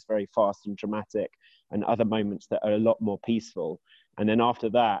everything is very fast and dramatic, and other moments that are a lot more peaceful. And then after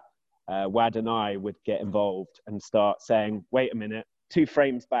that, Wad and I would get involved and start saying, wait a minute, 2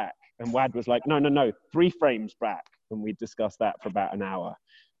 frames back. And Wad was like, no, 3 frames back. And we discussed that for about an hour.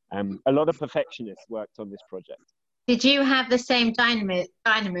 A lot of perfectionists worked on this project. Did you have the same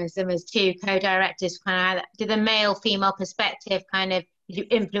dynamism as 2 co-directors? Kind of, did the male-female perspective kind of, did you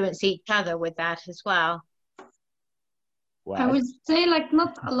influence each other with that as well? Wow. I would say like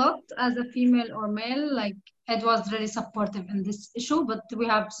not a lot as a female or male, like Ed was really supportive in this issue, but we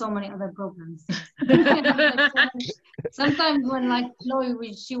have so many other problems. Sometimes when like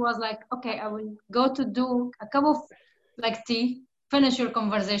Chloe, she was like, okay, I will go to do a cup of like tea, finish your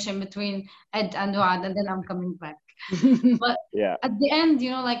conversation between Ed and Wad, and then I'm coming back. But yeah, at the end, you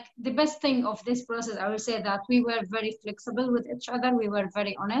know, like the best thing of this process, I would say that we were very flexible with each other. We were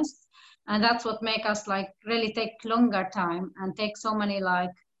very honest. And that's what make us like really take longer time and take so many like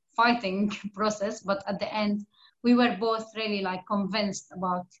fighting process. But at the end, we were both really like convinced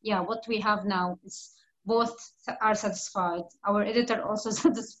about, yeah, what we have now is both are satisfied. Our editor also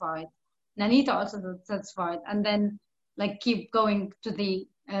satisfied. Nanita also satisfied. And then like keep going to the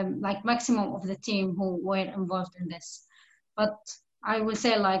like maximum of the team who were involved in this. But I will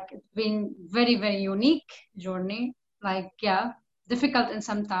say like it's been very, very unique journey. Like, yeah, difficult in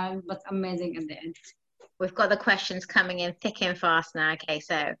some time, but amazing at the end. We've got the questions coming in thick and fast now. Okay,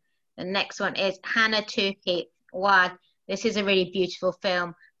 so the next one is Hannah Tukey. Wad, this is a really beautiful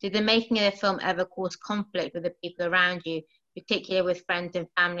film. Did the making of the film ever cause conflict with the people around you, particularly with friends and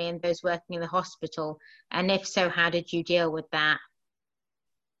family and those working in the hospital? And if so, how did you deal with that?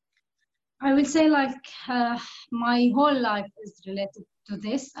 I will say like my whole life is related to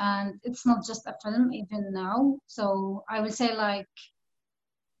this, and it's not just a film even now. So I will say like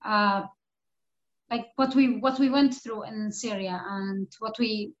what we went through in Syria, and what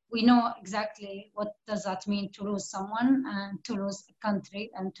we know exactly what does that mean to lose someone and to lose a country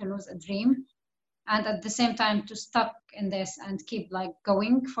and to lose a dream, and at the same time to stuck in this and keep like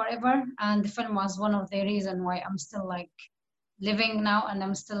going forever. And the film was one of the reasons why I'm still like living now, and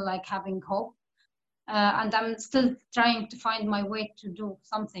I'm still like having hope. and I'm still trying to find my way to do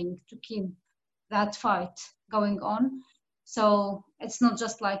something to keep that fight going on. So it's not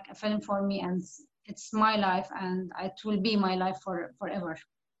just like a film for me, and it's my life, and it will be my life forever.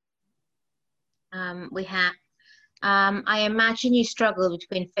 I imagine you struggle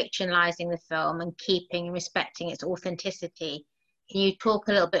between fictionalizing the film and keeping and respecting its authenticity. Can you talk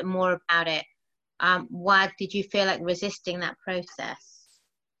a little bit more about it? Why did you feel like resisting that process?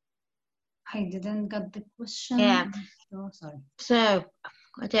 I didn't get the question. Yeah. Oh, sorry. So,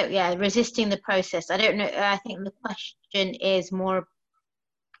 resisting the process. I don't know. I think the question is more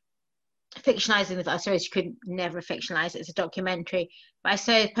fictionalizing the film. I suppose you could never fictionalize it. It's a documentary. But I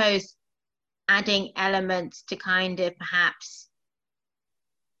suppose adding elements to kind of perhaps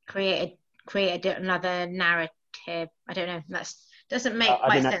create another narrative. I don't know. That doesn't make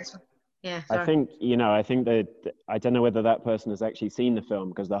quite sense. Yeah, sorry. I think that I don't know whether that person has actually seen the film,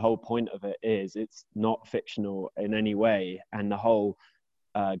 because the whole point of it is it's not fictional in any way, and the whole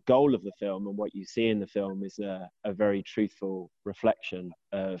goal of the film and what you see in the film is a very truthful reflection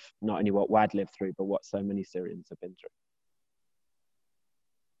of not only what Wad lived through, but what so many Syrians have been through.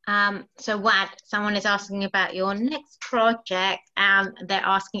 So Wad, someone is asking about your next project. They're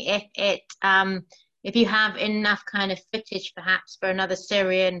asking if you have enough kind of footage perhaps for another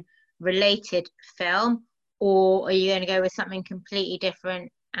Syrian related film, or are you going to go with something completely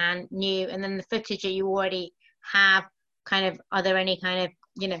different and new? And then the footage that you already have, kind of, are there any kind of,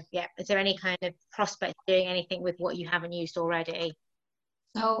 is there any kind of prospect of doing anything with what you haven't used already?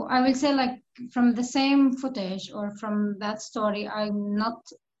 So I will say, like, from the same footage or from that story, I'm not,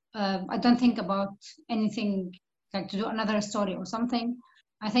 I don't think about anything like to do another story or something.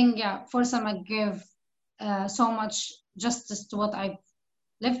 I think, for some, I give so much justice to what I've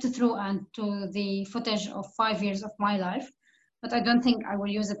lived through and to the footage of 5 years of my life, but I don't think I will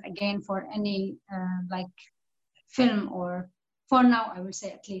use it again for any like film, or for now, I will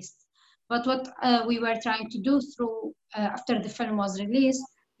say, at least. But what we were trying to do through after the film was released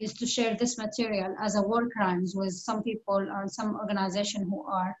is to share this material as a war crimes with some people or some organization who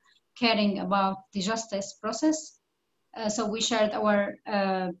are caring about the justice process. So we shared our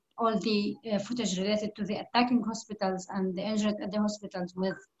all the footage related to the attacking hospitals and the injured at the hospitals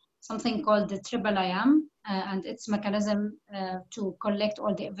with something called the Triple IAM and its mechanism to collect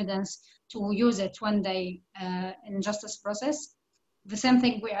all the evidence to use it when they in justice process. The same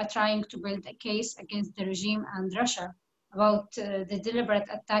thing, we are trying to build a case against the regime and Russia about the deliberate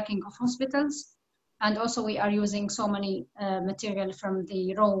attacking of hospitals. And also we are using so many material from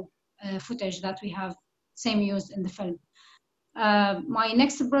the raw footage that we have same used in the film. My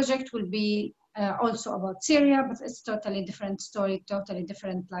next project will be also about Syria, but it's totally different story, totally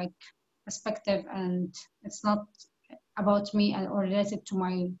different like perspective, and it's not about me or related to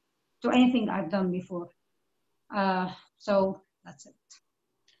anything I've done before. So that's it.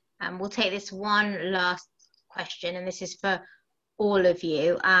 We'll take this one last question, and this is for all of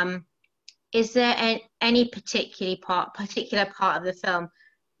you. Is there any particular part of the film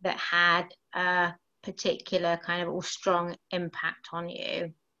that had a particular kind of or strong impact on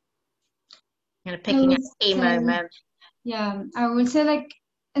you? Kind of picking a key moment. Yeah, I will say, like,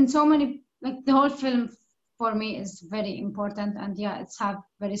 in so many, like, the whole film for me is very important, and yeah, it's have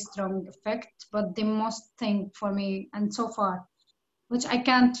very strong effect. But the most thing for me, and so far, which I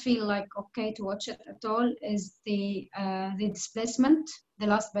can't feel like okay to watch it at all, is the displacement, the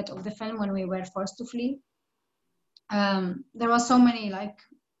last bit of the film when we were forced to flee. There was so many like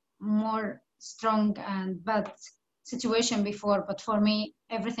more strong and bad situation before, but for me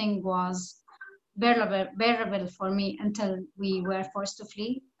everything was bearable for me until we were forced to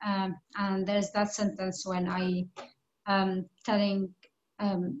flee. And there's that sentence when I telling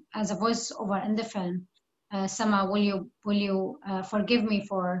as a voiceover in the film, Sama, will you forgive me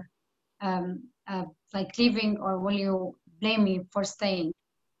for like leaving, or will you blame me for staying?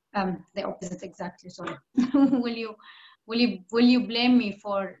 The opposite exactly. Sorry. Will you blame me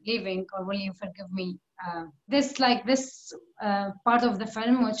for leaving, or will you forgive me? This part of the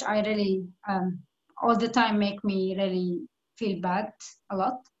film, which I really all the time make me really feel bad a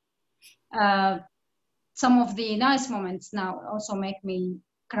lot. Some of the nice moments now also make me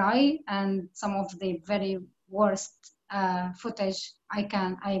cry, and some of the very worst footage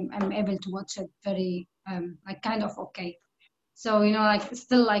I'm able to watch it very like kind of okay. So like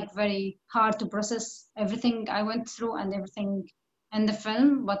still like very hard to process everything I went through and everything in the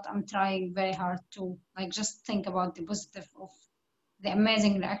film, but I'm trying very hard to like just think about the positive of the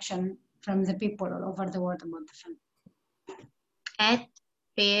amazing reaction from the people all over the world about the film. Ed,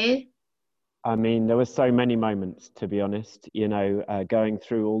 for you? I mean, there were so many moments, to be honest, you know, going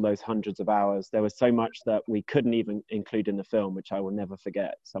through all those hundreds of hours. There was so much that we couldn't even include in the film, which I will never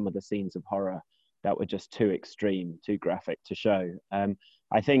forget. Some of the scenes of horror that were just too extreme, too graphic to show.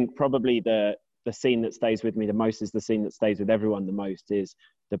 I think probably the scene that stays with me the most is the scene that stays with everyone the most, is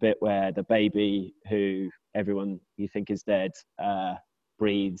the bit where the baby, who everyone you think is dead,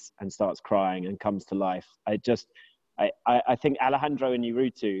 breathes and starts crying and comes to life. I think Alejandro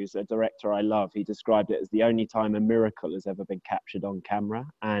Inarritu, who's a director I love, he described it as the only time a miracle has ever been captured on camera.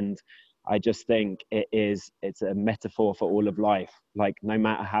 And I just think it's a metaphor for all of life. Like, no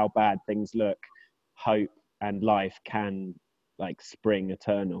matter how bad things look, hope and life can like spring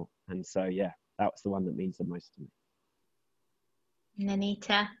eternal. And so, yeah, that was the one that means the most to me.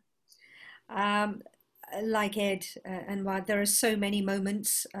 Anita? Like Ed and Wad, there are so many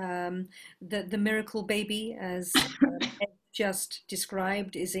moments. The miracle baby, as Ed just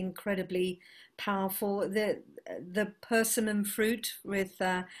described, is incredibly powerful. The persimmon fruit with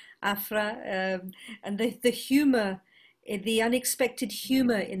Afra, and the humor, the unexpected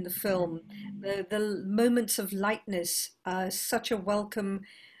humor in the film, the moments of lightness are such a welcome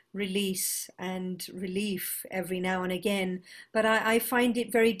release and relief every now and again. But I find it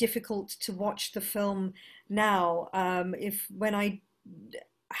very difficult to watch the film now. When I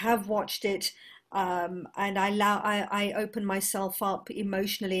have watched it and I open myself up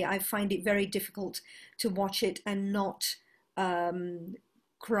emotionally, I find it very difficult to watch it and not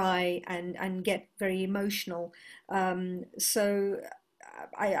cry and get very emotional. So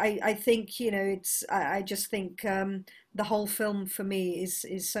I think, you know, I just think the whole film for me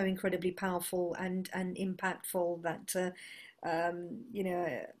is so incredibly powerful and impactful that you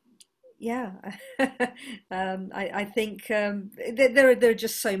know, yeah. I think there are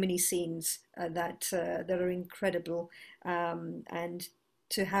just so many scenes that are incredible, and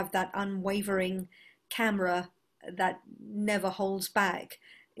to have that unwavering camera that never holds back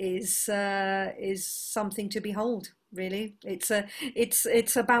is something to behold. Really,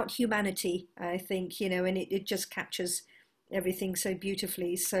 it's about humanity, I think, you know, and it just captures everything so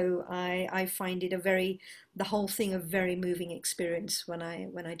beautifully. So I find it the whole thing a very moving experience when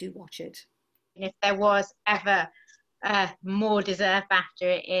I do watch it. If there was ever more deserved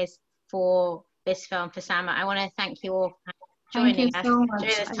BAFTA, it is for this film, for Sama. I want to thank you all for joining us during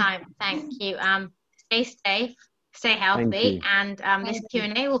this time. Thank you. Stay safe. Stay healthy, and this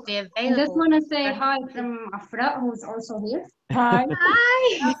Q&A will be available. I just want to say hi from Afra, who's also here. Hi.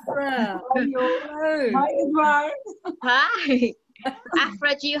 Hi. Afra. Hello. Hi, Edward. Hi.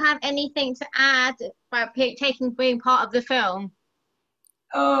 Afra, do you have anything to add about being part of the film?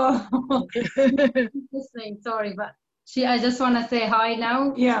 Oh. Sorry, but I just want to say hi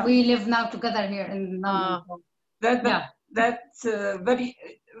now. Yeah. We live now together here in London. That's very,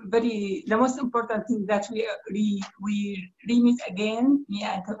 very, the most important thing that we meet again, me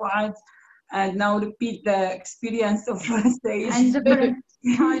and Tawad, and now repeat the experience of stage. And different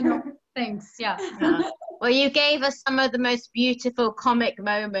kind of things, yeah. Well, you gave us some of the most beautiful comic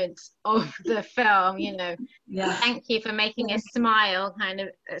moments of the film, you know. Yeah. Thank you for making us smile, kind of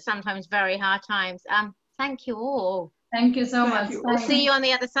sometimes very hard times. Thank you all. Thank you so much. We'll see you on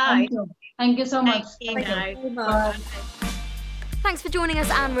the other side. Thank you so much. Thank you. Bye. Thanks for joining us,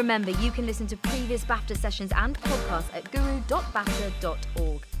 and remember, you can listen to previous BAFTA sessions and podcasts at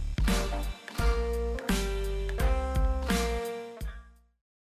guru.bafta.org.